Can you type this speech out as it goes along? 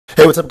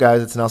Hey, what's up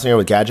guys, it's Nelson here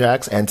with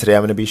Gadget, and today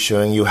I'm going to be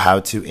showing you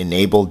how to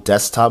enable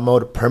desktop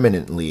mode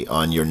permanently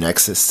on your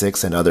Nexus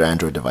 6 and other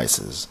Android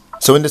devices.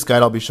 So in this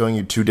guide, I'll be showing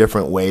you two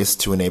different ways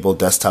to enable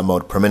desktop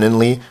mode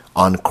permanently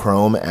on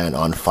Chrome and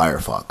on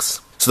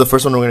Firefox. So the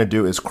first one we're going to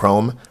do is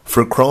Chrome.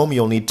 For Chrome,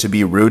 you'll need to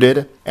be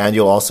rooted, and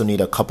you'll also need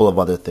a couple of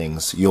other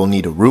things. You'll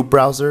need a root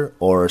browser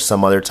or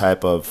some other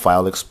type of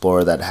file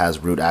explorer that has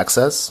root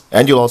access.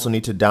 And you'll also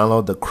need to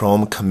download the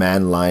Chrome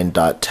command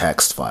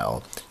line.txt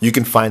file. You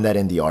can find that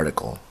in the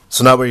article.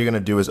 So now what you're going to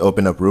do is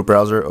open up root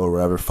browser or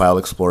whatever file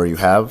explorer you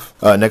have.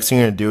 Next thing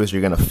you're going to do is you're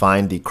going to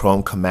find the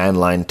Chrome command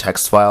line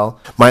text file.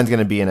 Mine's going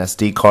to be an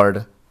SD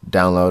card,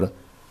 download,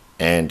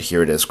 and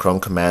here it is,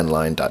 Chrome command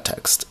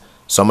line.txt.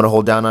 So I'm going to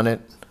hold down on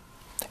it,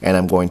 and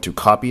I'm going to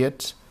copy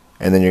it,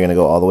 and then you're going to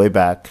go all the way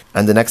back.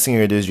 And the next thing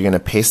you're going to do is you're going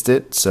to paste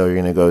it. So you're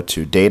going to go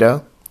to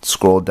data,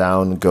 scroll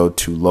down, go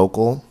to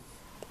local,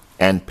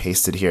 and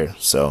paste it here.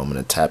 So I'm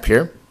going to tap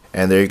here,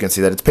 and there you can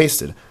see that it's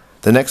pasted.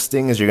 The next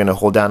thing is you're going to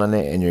hold down on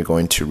it and you're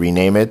going to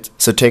rename it.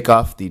 So take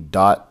off the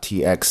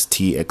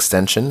 .txt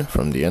extension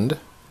from the end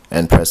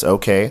and press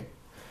OK.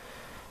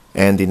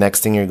 And the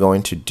next thing you're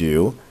going to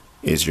do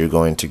is you're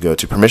going to go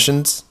to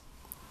permissions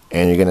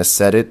and you're going to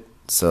set it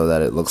so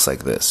that it looks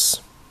like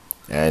this.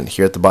 And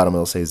here at the bottom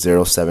it'll say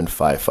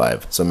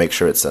 0755. So make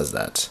sure it says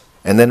that.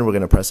 And then we're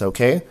going to press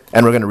OK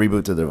and we're going to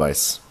reboot the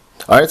device.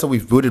 Alright, so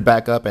we've booted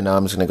back up and now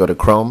I'm just going to go to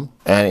Chrome.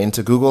 And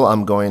into Google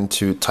I'm going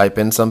to type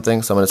in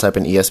something. So I'm going to type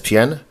in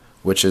ESPN,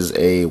 which is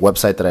a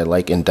website that I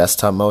like in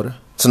desktop mode.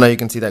 So now you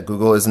can see that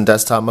Google is in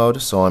desktop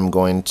mode, so I'm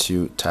going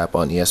to tap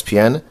on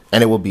ESPN,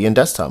 and it will be in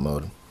desktop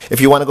mode. If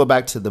you want to go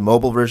back to the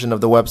mobile version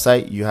of the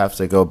website, you have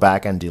to go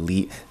back and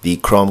delete the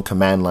Chrome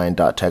command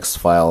line.txt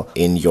file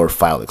in your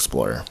file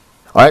explorer.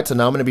 Alright, so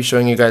now I'm going to be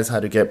showing you guys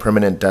how to get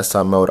permanent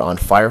desktop mode on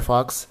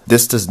Firefox.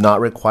 This does not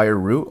require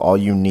root, all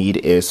you need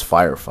is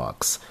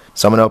Firefox.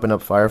 So I'm going to open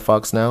up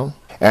Firefox now,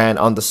 and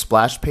on the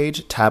splash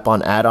page, tap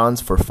on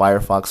add-ons for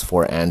Firefox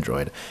for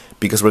Android,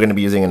 because we're going to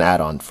be using an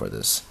add-on for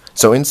this.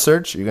 So in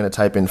search, you're going to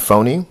type in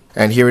phony,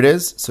 and here it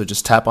is. So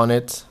just tap on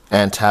it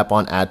and tap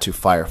on add to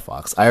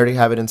Firefox. I already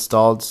have it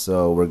installed,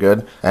 so we're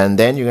good. And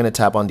then you're going to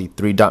tap on the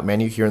three-dot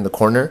menu here in the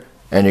corner,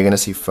 and you're going to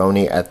see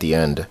phony at the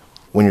end.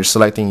 When you're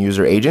selecting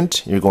user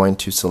agent, you're going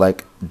to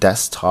select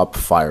desktop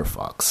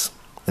Firefox,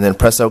 and then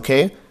press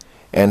OK.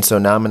 And so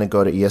now I'm going to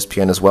go to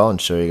ESPN as well and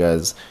show you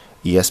guys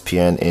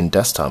ESPN in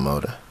desktop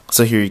mode.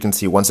 So here you can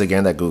see once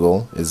again that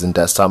Google is in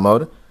desktop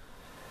mode,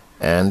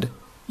 and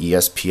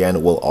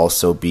ESPN will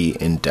also be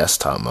in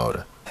desktop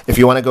mode. If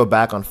you want to go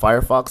back on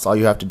Firefox, all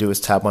you have to do is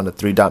tap on the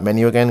three-dot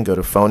menu again, go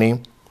to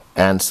phony,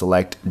 and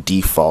select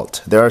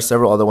default. There are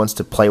several other ones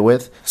to play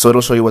with, so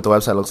it'll show you what the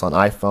website looks on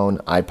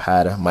iPhone,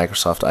 iPad,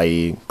 Microsoft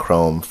IE,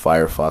 Chrome,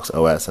 Firefox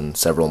OS, and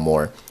several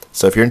more.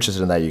 So if you're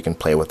interested in that, you can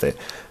play with it.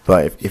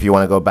 But if you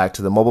want to go back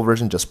to the mobile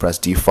version, just press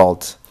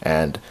default,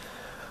 and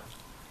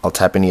I'll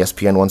tap in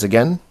ESPN once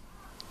again.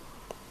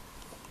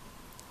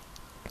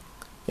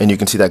 And you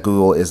can see that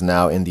Google is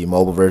now in the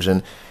mobile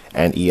version,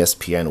 and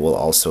ESPN will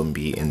also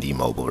be in the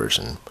mobile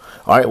version.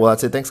 Alright, well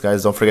that's it. Thanks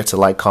guys. Don't forget to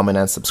like, comment,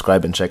 and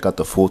subscribe, and check out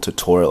the full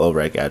tutorial over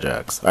at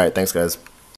Gadget. Alright, thanks guys.